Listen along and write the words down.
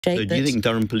So do you think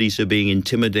Durham police are being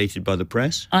intimidated by the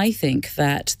press? I think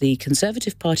that the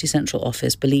Conservative Party Central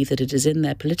Office believe that it is in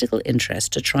their political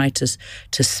interest to try to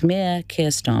smear Keir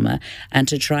Starmer and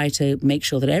to try to make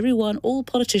sure that all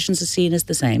politicians are seen as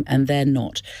the same, and they're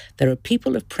not. There are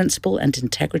people of principle and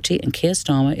integrity, and Keir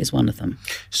Starmer is one of them.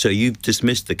 So you've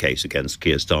dismissed the case against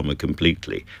Keir Starmer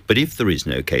completely. But if there is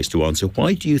no case to answer,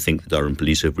 why do you think the Durham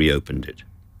police have reopened it?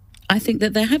 I think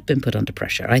that they have been put under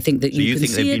pressure. I think that you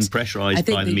think they've been pressurised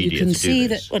by the media to do this? I think that you can see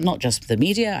that, well, not just the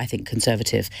media. I think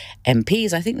Conservative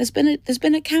MPs. I think there's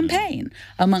been a campaign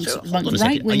amongst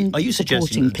right-wing. Are you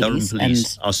suggesting that Durham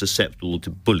police are susceptible to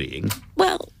bullying?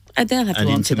 Well, they'll have to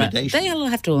answer that. They'll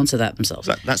have to answer that themselves.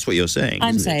 That's what you're saying.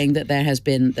 I'm saying that there has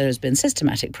been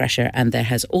systematic pressure, and there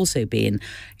has also been,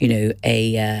 an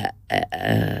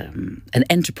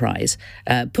enterprise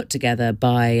put together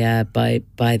by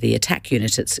the attack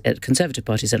unit at Conservative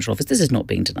Party Central Office. This is not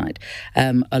being denied,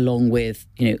 along with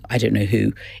I don't know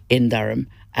who in Durham,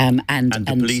 and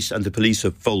the police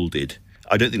have folded.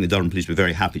 I don't think the Durham police were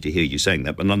very happy to hear you saying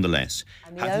that, but nonetheless...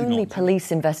 And the only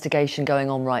police investigation going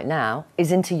on right now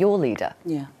is into your leader.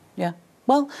 Yeah.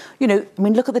 Well,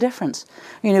 look at the difference.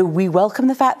 We welcome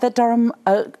the fact that Durham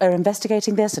are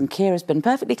investigating this, and Keir has been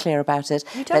perfectly clear about it.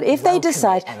 That if they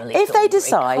decide...